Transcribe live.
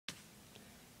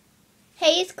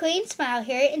Hey, it's Clean Smile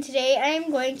here, and today I am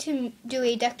going to do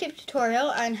a duct tape tutorial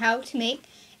on how to make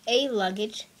a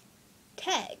luggage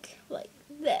tag, like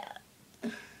that.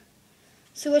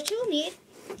 So what you'll need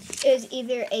is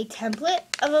either a template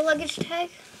of a luggage tag,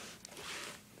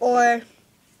 or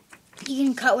you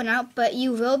can cut one out, but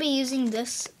you will be using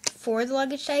this for the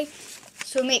luggage tag,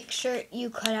 so make sure you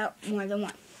cut out more than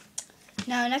one.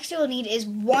 Now, next you'll need is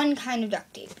one kind of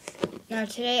duct tape. Now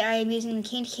today I am using the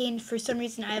candy cane. For some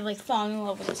reason I have fallen in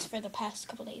love with this for the past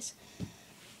couple days.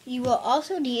 You will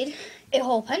also need a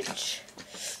hole punch,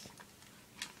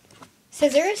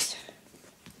 scissors,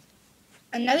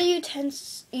 another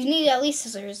utensil. You need at least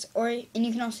scissors, and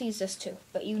you can also use this too,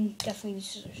 but you definitely use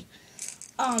scissors.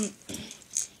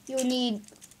 You'll need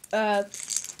a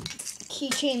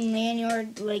keychain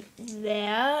lanyard like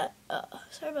that.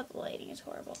 Sorry about the lighting, it's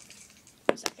horrible.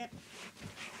 1 second.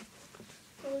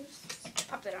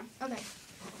 Pop that on. Okay.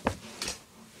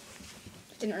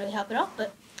 Didn't really help at all,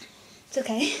 but it's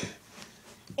okay.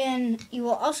 And you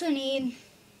will also need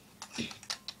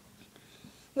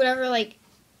whatever,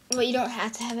 well, you don't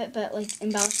have to have it, but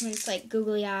embellishments like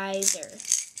googly eyes or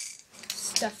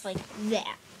stuff like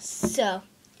that. So,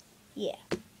 yeah.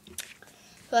 So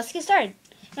let's get started.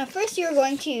 Now first you're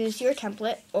going to use your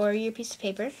template or your piece of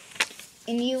paper,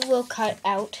 and you will cut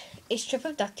out a strip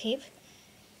of duct tape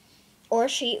or a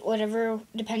sheet, whatever,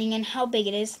 depending on how big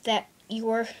it is that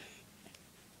your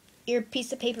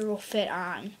piece of paper will fit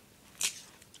on.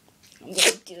 I'm going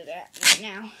to do that right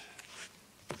now.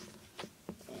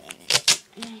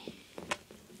 I'm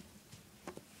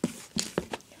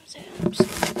just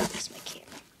going to fix my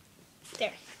camera.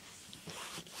 There.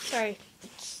 Sorry,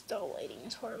 the lighting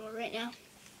is horrible right now.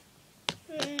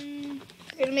 I'm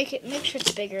going to make sure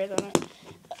it's bigger than it.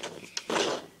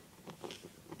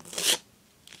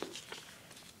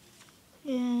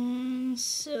 And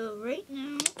so right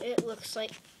now it looks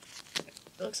like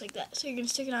that. So you're gonna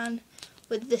stick it on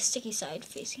with the sticky side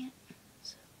facing it.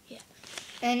 So yeah.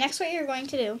 And next, what you're going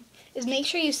to do is make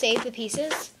sure you save the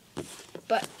pieces,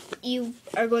 but you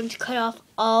are going to cut off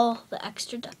all the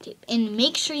extra duct tape. And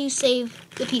make sure you save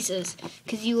the pieces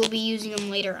because you will be using them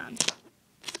later on.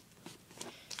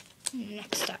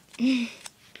 Next up. If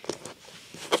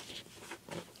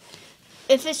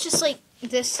it's just like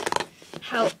this,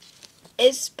 how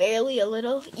it's barely a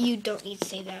little, you don't need to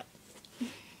save that,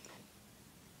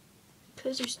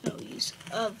 because there's no use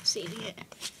of saving it,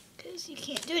 because you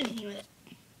can't do anything with it.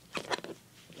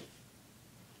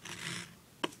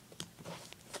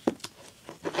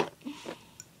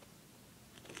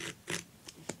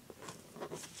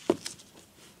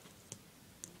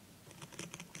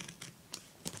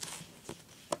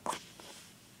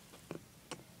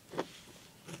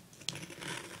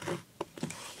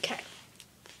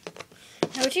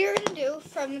 Now what you're going to do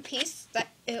from the piece, that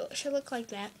it should look like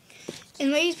that,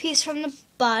 and raise piece from the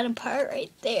bottom part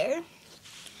right there,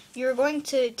 you're going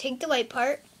to take the white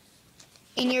part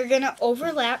and you're going to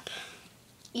overlap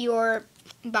your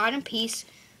bottom piece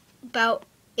about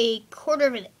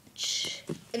 1/4 inch,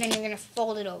 and then you're going to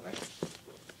fold it over.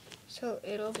 So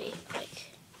it'll be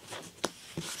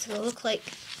it'll look like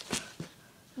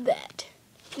that.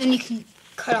 Then you can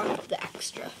cut off the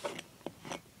extra.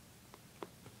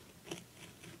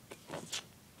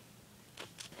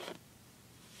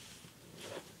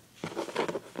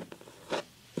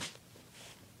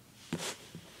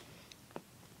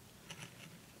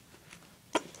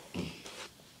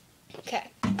 Okay,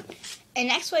 and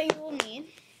next what you will need,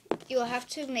 you will have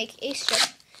to make a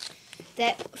strip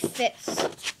that fits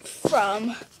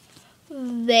from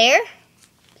there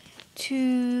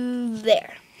to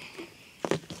there.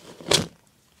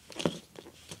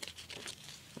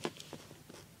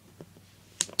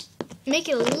 Make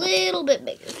it a little bit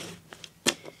bigger.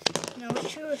 Now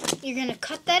what you're going to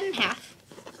cut that in half.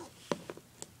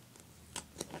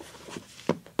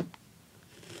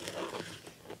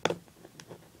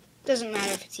 Doesn't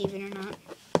matter if it's even or not.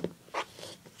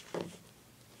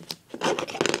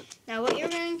 Okay. Now what you're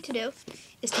going to do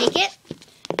is take it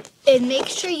and make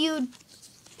sure you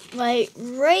right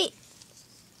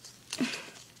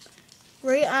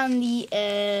on the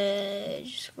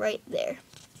edge, right there.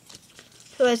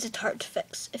 Otherwise it's hard to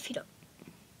fix if you don't.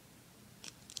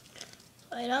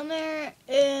 Right on there,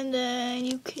 and then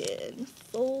you can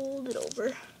fold it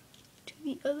over to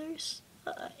the other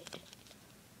side.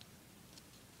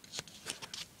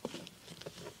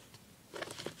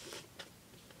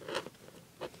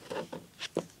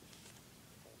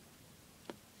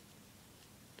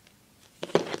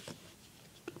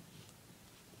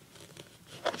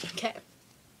 Okay,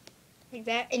 like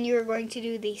that, and you're going to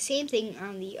do the same thing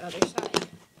on the other side.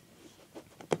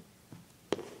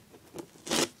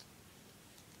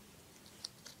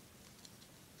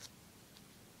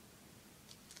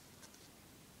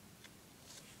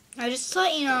 I just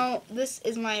thought, you know, this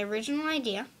is my original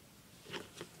idea.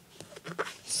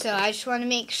 So I just want to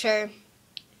make sure,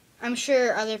 I'm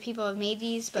sure other people have made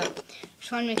these, but I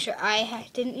just want to make sure I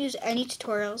didn't use any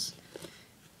tutorials.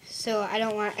 So I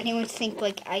don't want anyone to think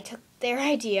like I took their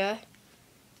idea,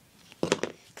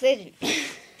 because I didn't.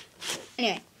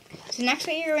 Anyway, so next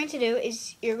what you're going to do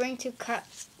is you're going to cut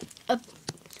a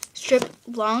strip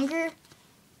longer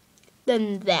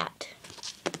than that.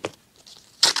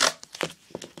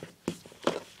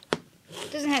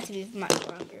 It doesn't have to be much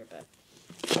longer, but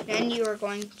then you are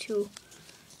going to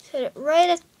set it right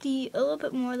at a little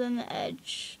bit more than the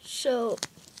edge, so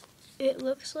it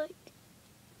looks like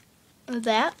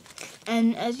that.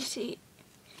 And as you see,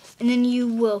 and then you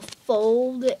will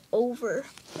fold it over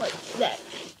like that.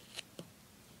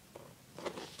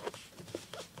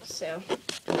 So,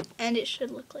 and it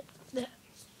should look like that.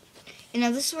 And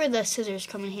now this is where the scissors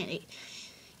come in handy.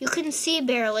 You can see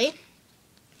barely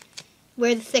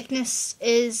where the thickness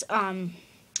is from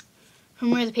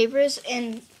where the paper is,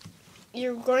 and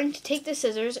you're going to take the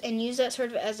scissors and use that sort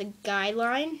of as a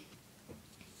guideline.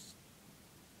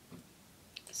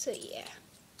 So yeah.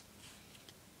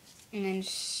 And then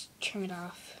just trim it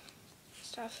off.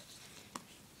 Stuff.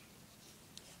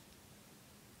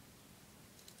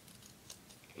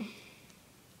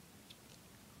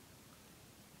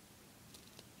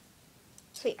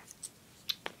 So yeah.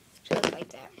 Just like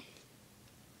that.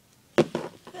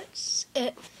 That's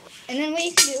it. And then what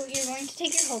you can do, you're going to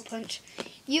take your hole punch.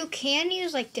 You can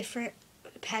use like different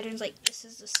patterns, like this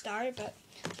is the star, but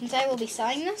since I will be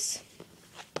sewing this,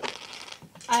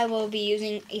 I will be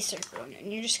using a circle one,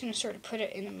 and you're just going to sort of put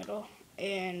it in the middle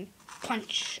and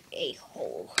punch a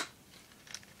hole.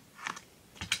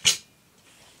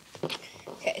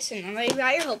 Okay, so now that you've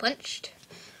got your hole punched,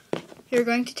 you're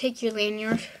going to take your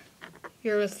lanyard,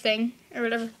 your thing, or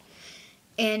whatever,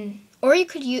 and or you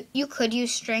could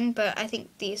use string, but I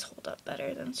think these hold up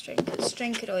better than string, because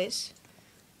string could always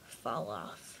fall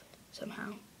off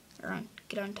somehow or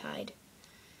get untied.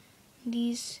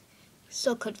 These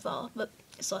still could fall, but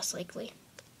it's less likely.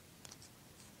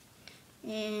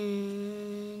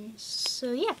 And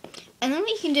so yeah, and then what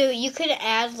you can do, you could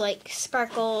add like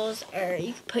sparkles, or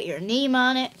you could put your name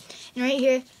on it, and right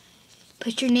here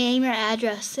put your name, your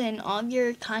address, and all of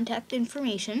your contact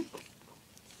information.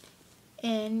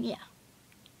 And yeah,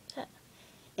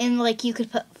 and like you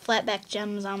could put flat back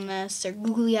gems on this, or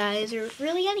googly eyes, or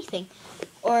really anything,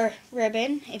 or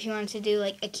ribbon. If you wanted to do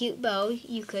like a cute bow,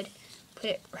 you could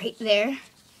put it right there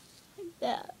like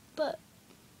that, but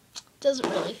it doesn't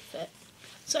really fit.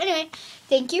 So anyway,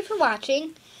 thank you for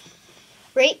watching.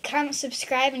 Rate, comment,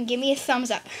 subscribe, and give me a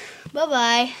thumbs up. Bye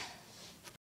bye.